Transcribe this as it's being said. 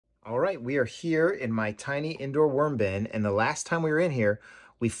All right, we are here in my tiny indoor worm bin, and the last time we were in here,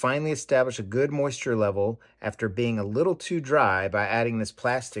 we finally established a good moisture level after being a little too dry by adding this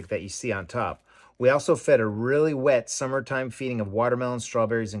plastic that you see on top. We also fed a really wet summertime feeding of watermelon,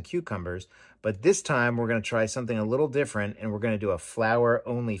 strawberries, and cucumbers, but this time we're going to try something a little different, and we're going to do a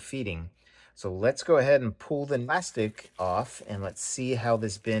flower-only feeding. So let's go ahead and pull the plastic off, and let's see how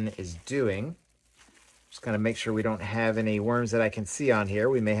this bin is doing. Just kind of make sure we don't have any worms that I can see on here.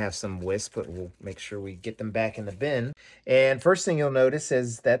 We may have some wisp, but we'll make sure we get them back in the bin. And first thing you'll notice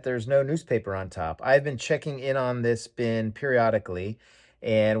is that there's no newspaper on top. I've been checking in on this bin periodically.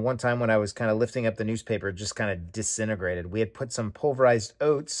 And one time when I was kind of lifting up the newspaper, it just kind of disintegrated. We had put some pulverized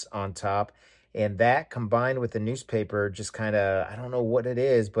oats on top, and that combined with the newspaper just kind of, I don't know what it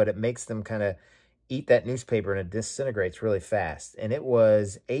is, but it makes them kind of eat that newspaper and it disintegrates really fast. And it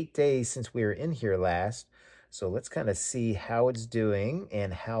was 8 days since we were in here last. So let's kind of see how it's doing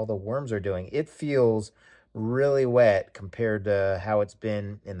and how the worms are doing. It feels really wet compared to how it's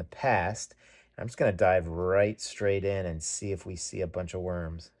been in the past. I'm just going to dive right straight in and see if we see a bunch of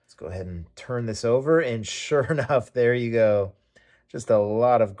worms. Let's go ahead and turn this over, and sure enough, there you go. Just a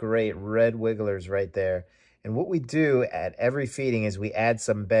lot of great red wigglers right there. And what we do at every feeding is we add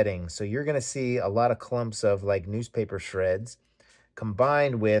some bedding. So you're going to see a lot of clumps of like newspaper shreds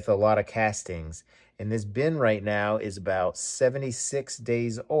combined with a lot of castings. And this bin right now is about 76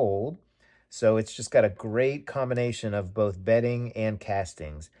 days old. So it's just got a great combination of both bedding and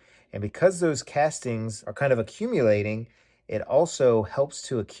castings. And because those castings are kind of accumulating, it also helps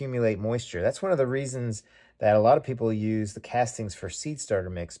to accumulate moisture. That's one of the reasons that a lot of people use the castings for seed starter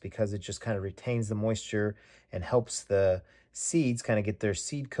mix, because it just kind of retains the moisture and helps the seeds kind of get their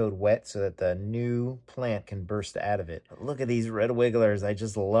seed coat wet so that the new plant can burst out of it. But look at these red wigglers. I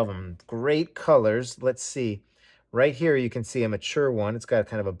just love them. Great colors. Let's see. Right here you can see a mature one. It's got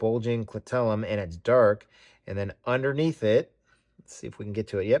kind of a bulging clitellum and it's dark. And then underneath it, let's see if we can get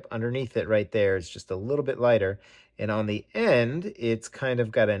to it. Yep, underneath it right there is just a little bit lighter. And on the end, it's kind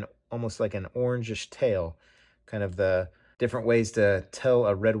of got an almost like an orangish tail. Kind of the different ways to tell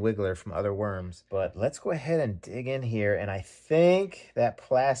a red wiggler from other worms. But let's go ahead and dig in here. And I think that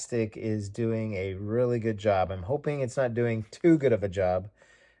plastic is doing a really good job. I'm hoping it's not doing too good of a job,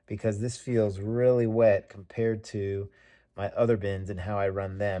 because this feels really wet compared to my other bins and how I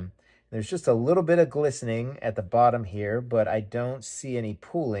run them. There's just a little bit of glistening at the bottom here, but I don't see any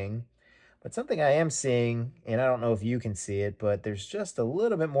pooling. But something I am seeing, and I don't know if you can see it, but there's just a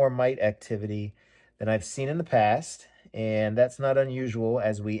little bit more mite activity than I've seen in the past. And that's not unusual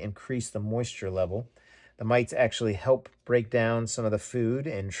as we increase the moisture level. The mites actually help break down some of the food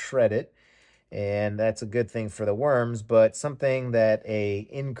and shred it. And that's a good thing for the worms, but something that a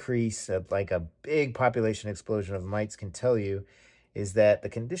increase of like a big population explosion of mites can tell you is that the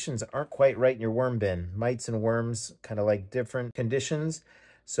conditions aren't quite right in your worm bin. Mites and worms kind of like different conditions.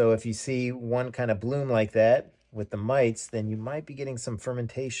 So if you see one kind of bloom like that with the mites, then you might be getting some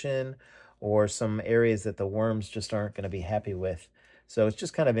fermentation or some areas that the worms just aren't going to be happy with. So it's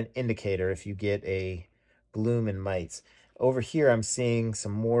just kind of an indicator if you get a bloom in mites. Over here, I'm seeing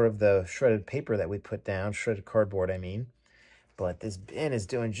some more of the shredded paper that we put down, shredded cardboard, I mean. But this bin is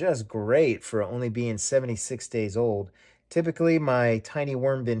doing just great for only being 76 days old. Typically, my tiny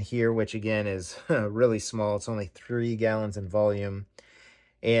worm bin here, which again is really small, it's only 3 gallons in volume.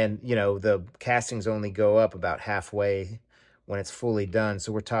 And, you know, the castings only go up about halfway when it's fully done.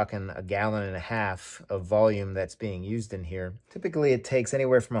 So we're talking 1.5 gallons of volume that's being used in here. Typically, it takes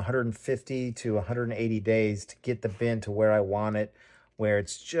anywhere from 150 to 180 days to get the bin to where I want it, where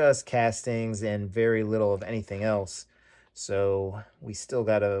it's just castings and very little of anything else. So we still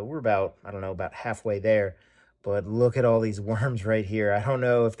we're about, I don't know, about halfway there. But look at all these worms right here. I don't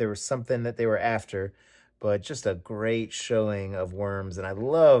know if there was something that they were after, but just a great showing of worms. And I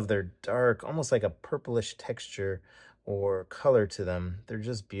love their dark, almost like a purplish texture or color to them. They're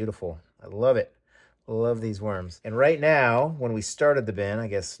just beautiful. I love it. Love these worms. And right now, when we started the bin, I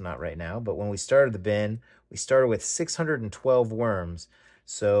guess not right now, but when we started the bin, we started with 612 worms.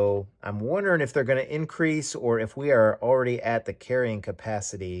 So I'm wondering if they're going to increase or if we are already at the carrying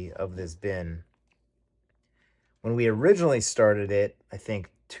capacity of this bin. When we originally started it, I think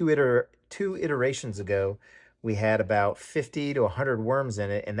two iterations ago, we had about 50 to 100 worms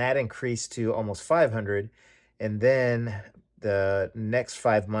in it, and that increased to almost 500. And then the next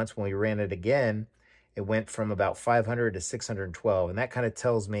 5 months when we ran it again, it went from about 500 to 612. And that kind of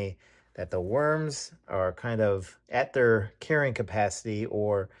tells me that the worms are kind of at their carrying capacity,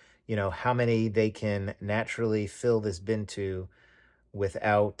 or, you know, how many they can naturally fill this bin to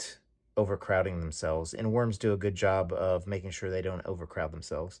without overcrowding themselves. And worms do a good job of making sure they don't overcrowd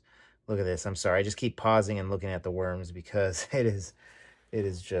themselves. Look at this. I'm sorry. I just keep pausing and looking at the worms because it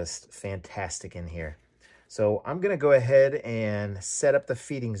is just fantastic in here. So I'm going to go ahead and set up the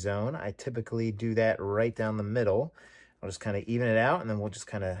feeding zone. I typically do that right down the middle. I'll just kind of even it out, and then we'll just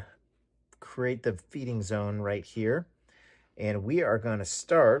kind of create the feeding zone right here. And we are going to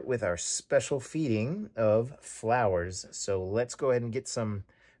start with our special feeding of flowers. So let's go ahead and get some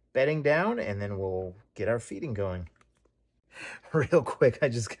bedding down, and then we'll get our feeding going. Real quick, I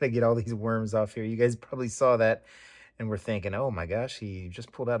just got to get all these worms off here. You guys probably saw that and we're thinking, oh my gosh, he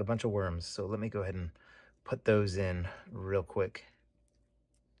just pulled out a bunch of worms. So let me go ahead and put those in real quick.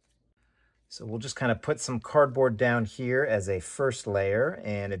 So we'll just kind of put some cardboard down here as a first layer,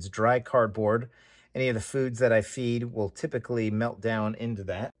 and it's dry cardboard. Any of the foods that I feed will typically melt down into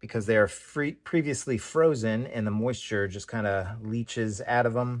that because they are previously frozen, and the moisture just kind of leaches out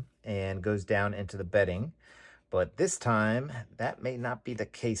of them and goes down into the bedding. But this time, that may not be the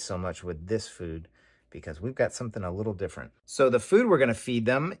case so much with this food because we've got something a little different. So the food we're going to feed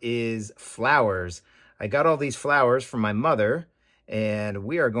them is flowers. I got all these flowers from my mother, and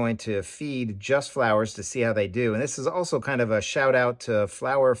we are going to feed just flowers to see how they do. And this is also kind of a shout out to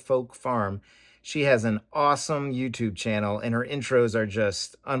Flowerfolk Farm. She has an awesome YouTube channel, and her intros are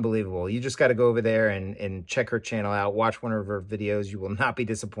just unbelievable. You just got to go over there and check her channel out. Watch one of her videos. You will not be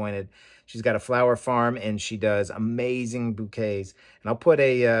disappointed. She's got a flower farm, and she does amazing bouquets. And I'll put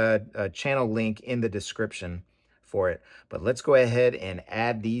a channel link in the description for it. But let's go ahead and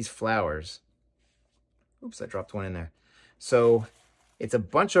add these flowers. Oops, I dropped one in there. So it's a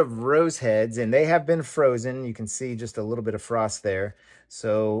bunch of rose heads, and they have been frozen. You can see just a little bit of frost there.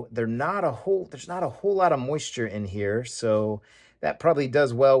 So there's not a whole lot of moisture in here. So that probably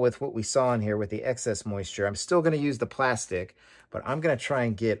does well with what we saw in here with the excess moisture. I'm still going to use the plastic, but I'm going to try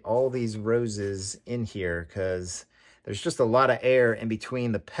and get all these roses in here because there's just a lot of air in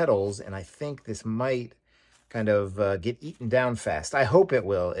between the petals, and I think this might kind of get eaten down fast. I hope it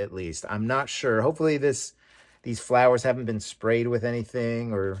will, at least. I'm not sure. Hopefully these flowers haven't been sprayed with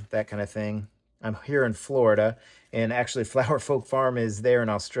anything or that kind of thing. I'm here in Florida, and actually Flowerfolk Farm is there in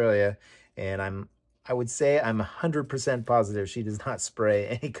Australia, and I would say I'm 100% positive she does not spray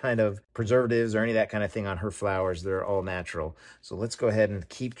any kind of preservatives or any of that kind of thing on her flowers. They're all natural. So let's go ahead and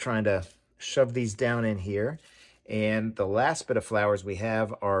keep trying to shove these down in here. And the last bit of flowers we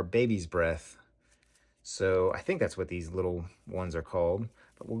have are baby's breath. So I think that's what these little ones are called,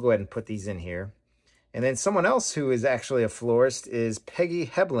 but we'll go ahead and put these in here. And then someone else who is actually a florist is Peggy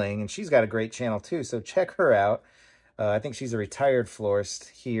Helbling, and she's got a great channel too, so check her out. I think she's a retired florist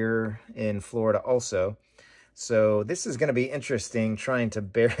here in Florida also. So this is going to be interesting, trying to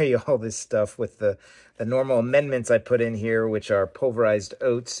bury all this stuff with the normal amendments I put in here, which are pulverized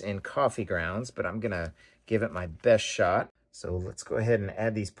oats and coffee grounds, but I'm going to give it my best shot. So let's go ahead and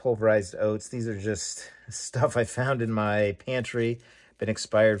add these pulverized oats. These are just stuff I found in my pantry, been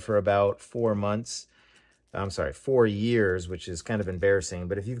expired for about 4 months. I'm sorry, 4 years, which is kind of embarrassing.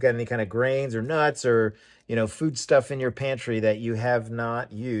 But if you've got any kind of grains or nuts or, food stuff in your pantry that you have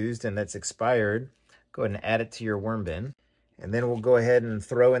not used and that's expired, go ahead and add it to your worm bin. And then we'll go ahead and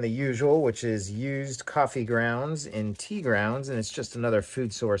throw in the usual, which is used coffee grounds and tea grounds, and it's just another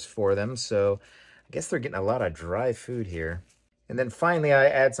food source for them. So I guess they're getting a lot of dry food here. And then finally, I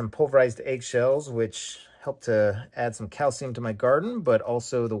add some pulverized eggshells, which help to add some calcium to my garden, but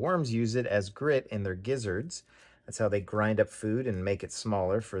also the worms use it as grit in their gizzards. That's how they grind up food and make it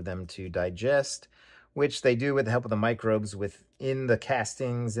smaller for them to digest, which they do with the help of the microbes within the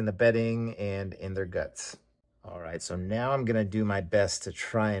castings, in the bedding, and in their guts. All right, so now I'm gonna do my best to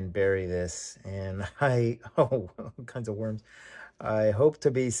try and bury this, and all kinds of worms. I hope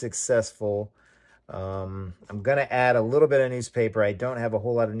to be successful. I'm going to add a little bit of newspaper. I don't have a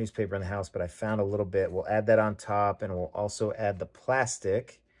whole lot of newspaper in the house, but I found a little bit. We'll add that on top, and we'll also add the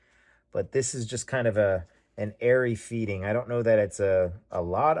plastic. But this is just kind of an airy feeding. I don't know that it's a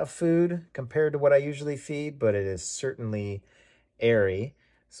lot of food compared to what I usually feed, but it is certainly airy.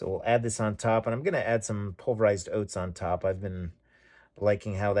 So we'll add this on top, and I'm going to add some pulverized oats on top. I've been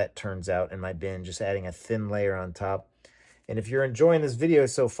liking how that turns out in my bin, just adding a thin layer on top. And if you're enjoying this video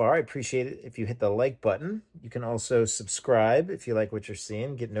so far, I appreciate it if you hit the like button. You can also subscribe if you like what you're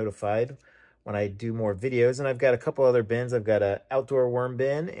seeing, get notified when I do more videos. And I've got a couple other bins. I've got an outdoor worm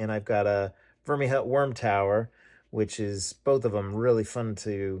bin, and I've got a Vermihut worm tower, which is both of them really fun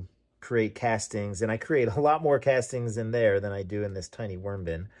to create castings. And I create a lot more castings in there than I do in this tiny worm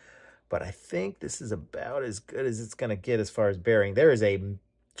bin. But I think this is about as good as it's going to get as far as burying. There is a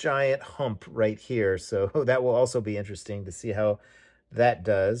giant hump right here, so that will also be interesting to see how that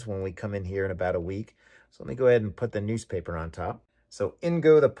does when we come in here in about a week. So let me go ahead and put the newspaper on top. So in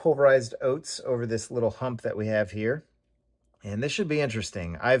go the pulverized oats over this little hump that we have here. And this should be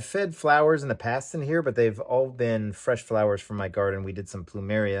interesting. I've fed flowers in the past in here, but they've all been fresh flowers from my garden. We did some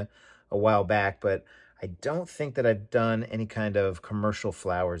plumeria a while back, but I don't think that I've done any kind of commercial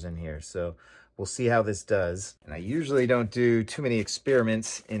flowers in here. So we'll see how this does. And I usually don't do too many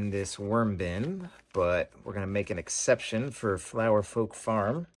experiments in this worm bin, but we're gonna make an exception for Flowerfolk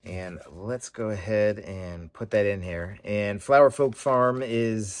Farm. And let's go ahead and put that in here. And Flowerfolk Farm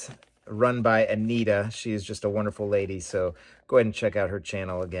is run by Anita. She is just a wonderful lady, so go ahead and check out her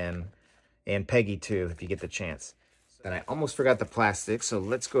channel again. And Peggy too, if you get the chance. And I almost forgot the plastic, so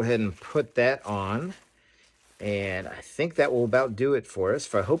let's go ahead and put that on. And I think that will about do it for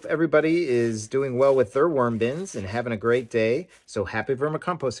us. I hope everybody is doing well with their worm bins and having a great day. So happy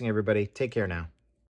vermicomposting, everybody. Take care now.